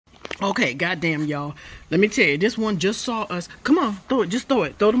Okay, goddamn, y'all. Let me tell you, this one just saw us. Come on, throw it. Just throw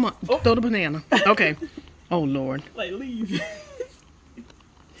it. Throw the banana. Okay. Oh, Lord. Like, leave.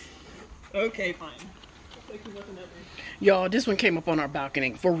 Okay, fine. Y'all, this one came up on our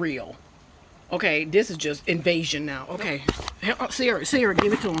balcony. For real. Okay, this is just invasion now. Okay. Sarah,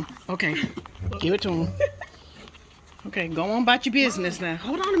 give it to him. Okay. Give it to him. Okay, go on about your business now.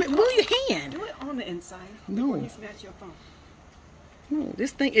 Hold on a minute. Move your hand. Do it on the inside. No. Before you snatch your phone. No,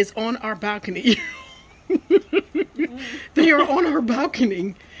 this thing is on our balcony. They are on our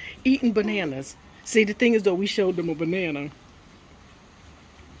balcony eating bananas. See, the thing is, though, we showed them a banana.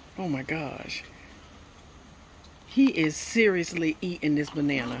 Oh, my gosh. He is seriously eating this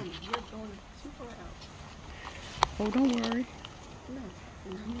banana. Mom, you're going too far out. Oh, don't worry.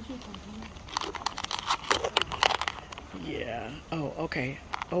 Yeah. Oh, okay.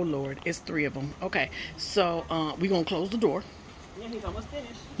 Oh, Lord. It's 3 of them. Okay. So, we're going to close the door. Yeah, he's almost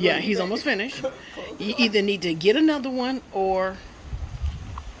finished. Yeah, he's almost finished. You either need to get another one or...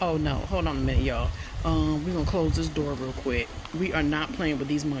 Oh, no. Hold on a minute, y'all. We're going to close this door real quick. We are not playing with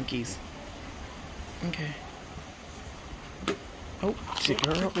these monkeys. Okay. Oh, shit,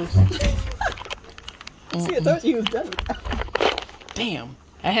 girl. See, I thought you was done. Damn.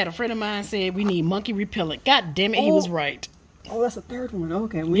 I had a friend of mine said we need monkey repellent. God damn it, he was right. Oh, that's the third one.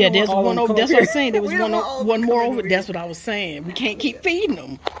 Okay. Yeah, there's one over. That's what I'm saying. There was one more over. That's what I was saying. We can't keep feeding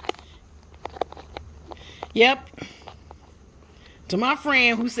them. Yep. To my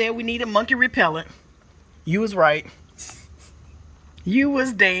friend who said we needed monkey repellent, you was right. You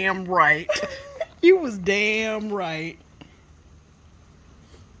was damn right. You was damn right.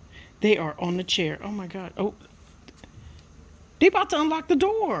 They are on the chair. Oh my God. Oh, they about to unlock the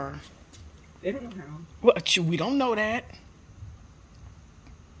door. They don't know how. Well, we don't know that.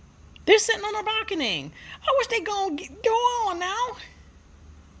 They're sitting on our balcony. I wish they go on now.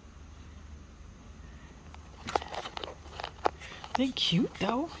 They cute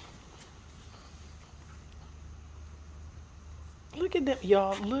though. Look at them,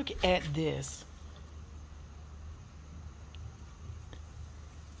 y'all. Look at this.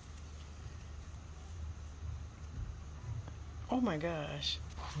 Oh my gosh.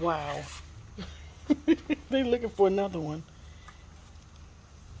 Wow. They're looking for another one.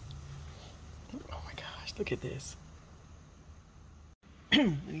 Oh my gosh, look at this.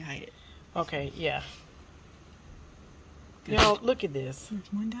 Let me hide it. Okay, yeah. Y'all, look at this.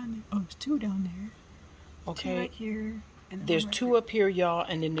 There's one down there. Oh, there's 2 down there. Okay. 2 right here. And There's right 2 there. up here, y'all,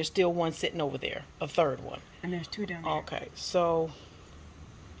 and then there's still one sitting over there. A third one. And there's 2 down there. Okay, so...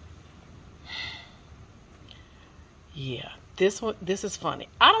 Yeah, this is funny.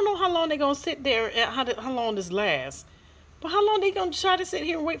 I don't know how long they're going to sit there and how long this lasts. But how long they going to try to sit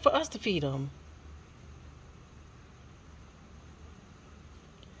here and wait for us to feed them?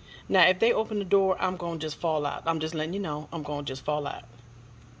 Now, if they open the door, I'm going to just fall out. I'm just letting you know. I'm going to just fall out.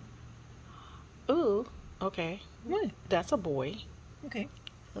 Ooh, okay. What? That's a boy. Okay.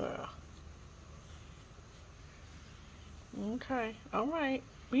 Okay, all right.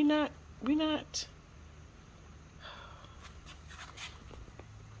 We not.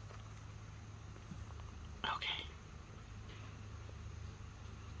 Okay.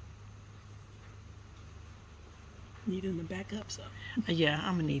 Need them to back up some. Yeah,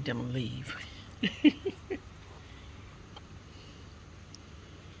 I'm gonna need them to leave.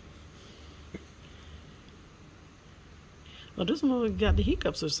 Oh, this one got the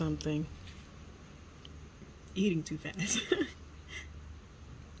hiccups or something. Eating too fast.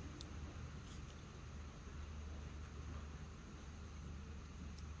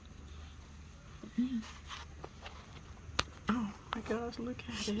 Oh my gosh, look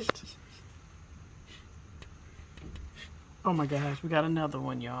at it. Oh my gosh, we got another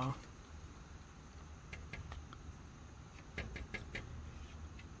one, y'all.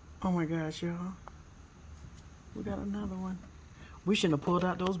 Oh my gosh, y'all. We got another one. We shouldn't have pulled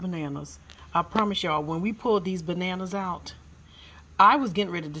out those bananas. I promise y'all, when we pulled these bananas out, I was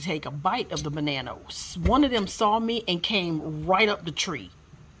getting ready to take a bite of the banana. One of them saw me and came right up the tree.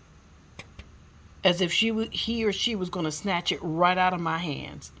 As if he or she was going to snatch it right out of my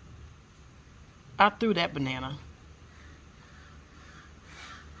hands. I threw that banana.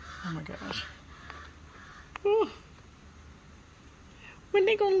 Oh my gosh. Ooh. When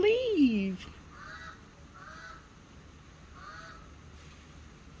they gonna leave?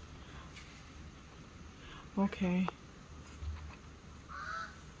 Okay.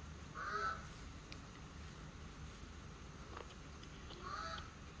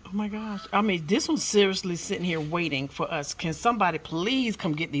 Oh my gosh. I mean, this one's seriously sitting here waiting for us. Can somebody please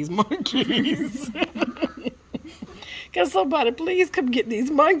come get these monkeys? Can somebody please come get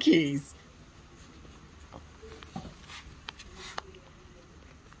these monkeys?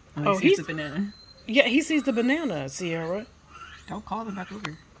 Oh, he sees the banana. Yeah, he sees the banana, Sierra. Don't call them back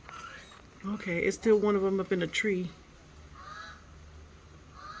over. Okay, it's still one of them up in a tree.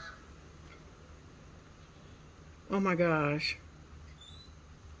 Oh my gosh.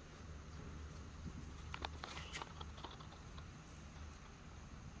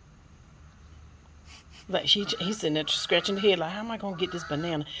 Like he's sitting there scratching the head like, how am I gonna get this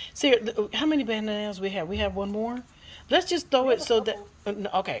banana? See, how many bananas we have? We have one more. Let's just throw it so that.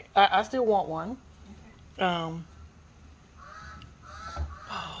 Okay, I still want one.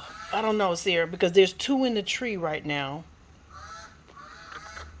 I don't know, Sarah, because there's two in the tree right now.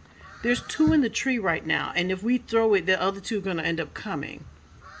 There's two in the tree right now, and if we throw it, the other two are gonna end up coming.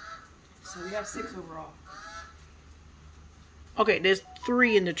 So we have 6 overall. Okay, there's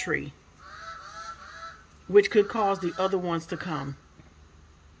 3 in the tree, which could cause the other ones to come.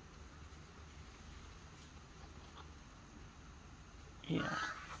 Yeah.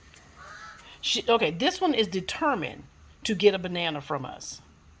 Okay, this one is determined to get a banana from us.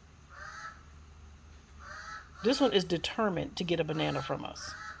 This one is determined to get a banana from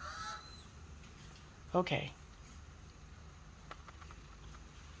us. Okay.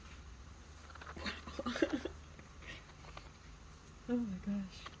 Oh my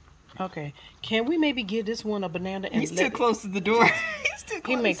gosh. Okay. Can we maybe give this one a banana and He's too close to the door. He's too He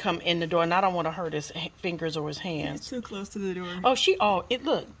close. may come in the door, and I don't want to hurt his fingers or his hands. He's too close to the door. Oh, she all in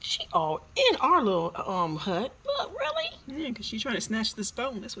our little hut. Look, really? Yeah, because she's trying to snatch this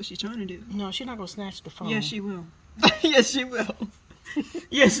phone. That's what she's trying to do. No, she's not gonna snatch the phone. Yes, she will. Yes, she will.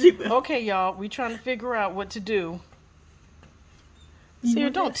 Yes, she will. Okay, y'all, we trying to figure out what to do. Sarah,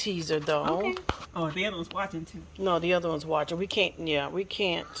 don't tease her though. Okay. Oh, the other one's watching too. No, the other one's watching. We can't. Yeah, we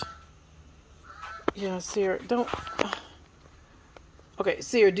can't. Yeah, Sarah, don't. Okay,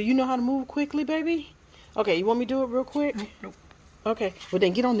 Sarah, do you know how to move quickly, baby? Okay, you want me to do it real quick? Nope. Okay, well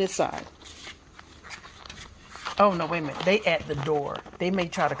then get on this side. Oh no, wait a minute. They at the door. They may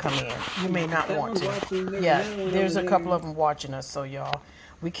try to come in. You may not want to. Yeah, there's a couple of them watching us, so y'all,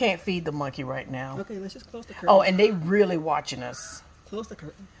 we can't feed the monkey right now. Okay, let's just close the curtain. Oh, and they really watching us. Close the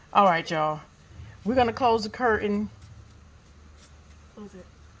curtain. All right, y'all. We're gonna close the curtain. Close it.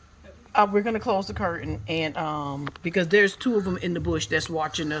 We're gonna close the curtain, and because there's 2 of them in the bush that's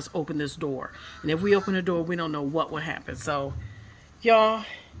watching us open this door, and if we open the door, we don't know what will happen. So, y'all,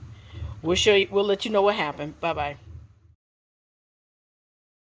 we'll show you. We'll let you know what happened. Bye bye.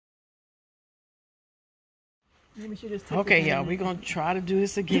 Maybe she just take Okay, the y'all. banana. We're gonna try to do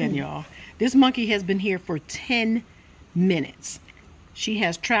this again, y'all. This monkey has been here for 10 minutes. She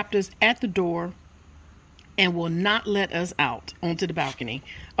has trapped us at the door and will not let us out onto the balcony.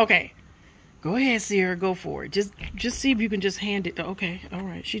 Okay. Go ahead, Sierra. Go for it. Just see if you can just hand it. Okay. All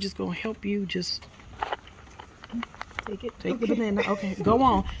right. She just gonna help you. Just Take it. take the banana. Okay. Go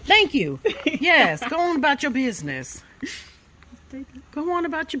on. Thank you. Yes. Go on about your business. Take it. Go on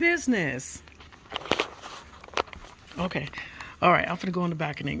about your business. Okay. All right. I'm gonna go on the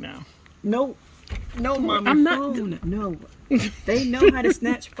balcony now. No. No, Mama. I'm not- Phone. No. They know how to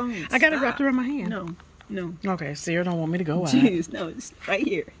snatch phones. I got it Stop. wrapped around my hand. No. No. Okay. Sierra don't want me to go out. Jeez, no, it's right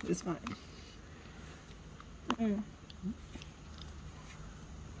here. It's fine.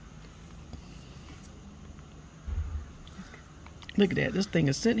 Look at that. This thing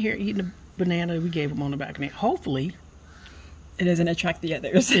is sitting here eating a banana we gave him on the balcony. Hopefully, It doesn't attract the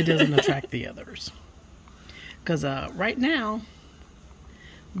others. it doesn't attract the others. Because right now,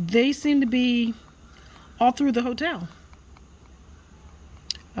 they seem to be all through the hotel.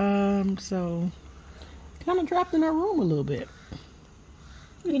 So, kind of trapped in our room a little bit.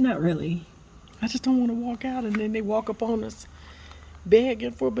 Not really. I just don't want to walk out and then they walk up on us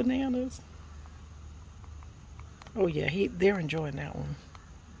begging for bananas. Oh yeah, they're enjoying that one.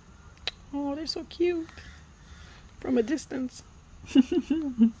 Oh, they're so cute from a distance.